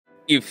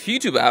If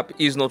YouTube app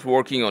is not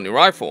working on your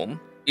iPhone,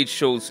 it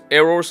shows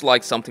errors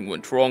like something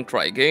went wrong,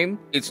 try again,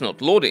 it's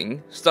not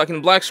loading, stuck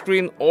in black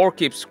screen or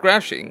keeps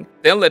crashing,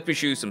 then let me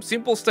show you some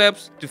simple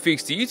steps to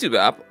fix the YouTube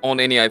app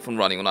on any iPhone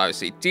running on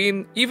iOS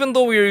 18, even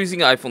though we are using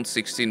iPhone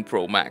 16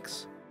 Pro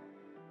Max.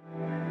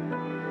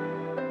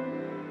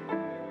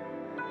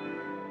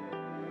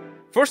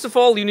 First of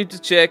all, you need to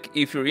check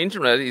if your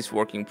internet is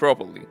working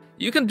properly.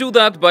 You can do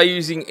that by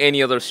using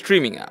any other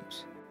streaming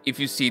apps. If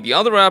you see the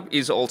other app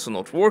is also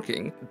not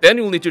working, then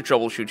you'll need to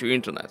troubleshoot your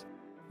internet,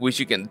 which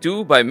you can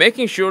do by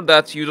making sure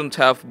that you don't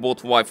have both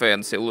Wi-Fi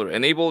and cellular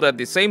enabled at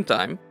the same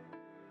time.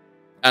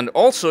 And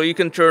also you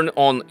can turn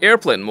on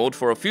airplane mode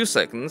for a few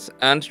seconds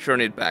and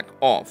turn it back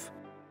off.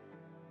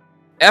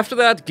 After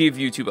that, give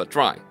YouTube a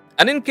try.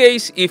 And in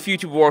case if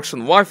YouTube works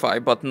on Wi-Fi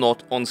but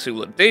not on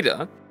cellular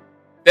data,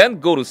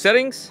 then go to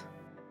Settings,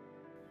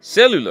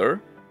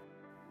 Cellular,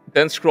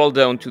 then scroll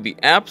down to the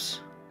apps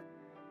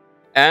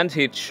and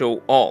hit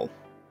Show All.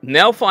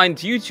 Now find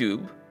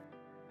YouTube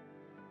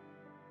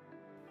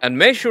and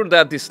make sure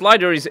that the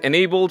slider is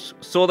enabled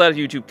so that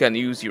YouTube can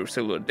use your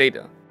cellular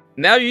data.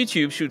 Now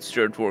YouTube should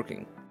start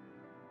working.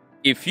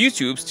 If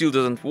YouTube still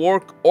doesn't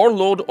work or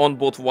load on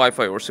both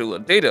Wi-Fi or cellular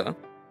data,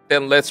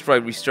 then let's try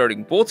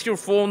restarting both your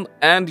phone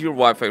and your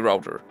Wi-Fi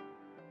router.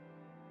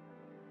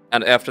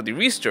 And after the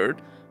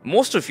restart,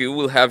 most of you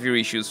will have your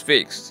issues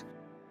fixed.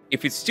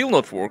 If it's still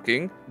not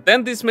working,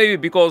 then this may be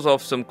because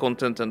of some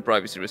content and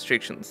privacy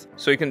restrictions.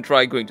 So you can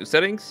try going to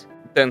Settings,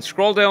 then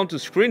scroll down to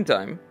Screen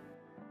Time,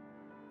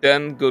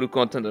 then go to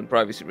Content and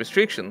Privacy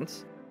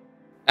Restrictions,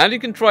 and you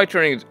can try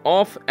turning it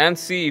off and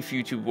see if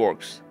YouTube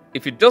works.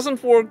 If it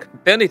doesn't work,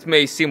 then it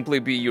may simply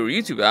be your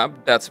YouTube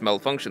app that's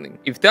malfunctioning.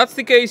 If that's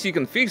the case, you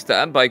can fix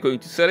that by going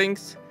to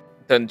Settings,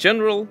 then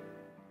General,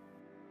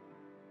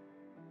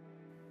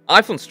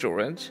 iPhone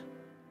Storage,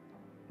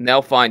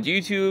 now find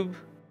YouTube,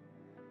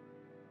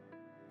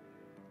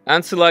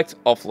 and select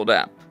Offload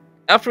app.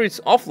 After it's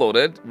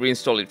offloaded,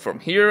 reinstall it from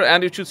here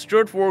and it should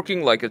start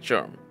working like a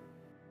charm.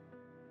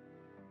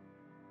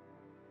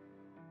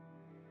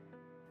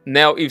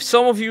 Now, if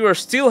some of you are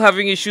still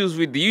having issues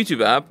with the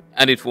YouTube app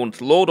and it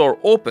won't load or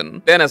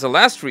open, then as a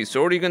last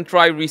resort, you can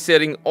try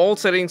resetting all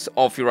settings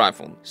of your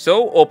iPhone.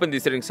 So, open the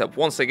Settings app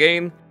once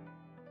again,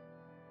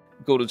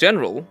 go to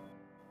General,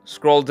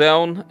 scroll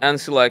down and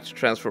select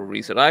Transfer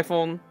Reset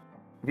iPhone,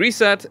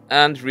 reset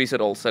and reset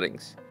all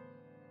settings.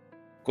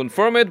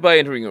 Confirm it by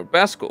entering your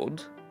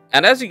passcode,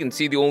 and as you can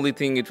see, the only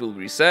thing it will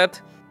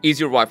reset is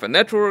your Wi-Fi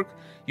network,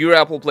 your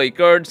Apple Play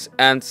cards,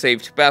 and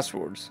saved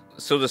passwords.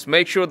 So just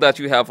make sure that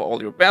you have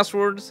all your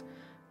passwords,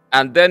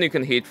 and then you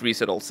can hit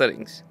reset all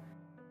settings.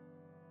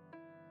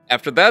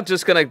 After that,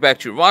 just connect back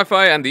to your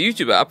Wi-Fi and the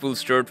YouTube app will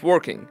start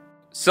working.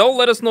 So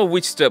let us know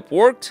which step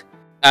worked,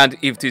 and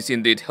if this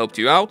indeed helped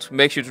you out,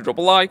 make sure to drop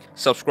a like,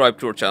 subscribe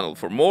to our channel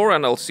for more,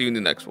 and I'll see you in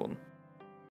the next one.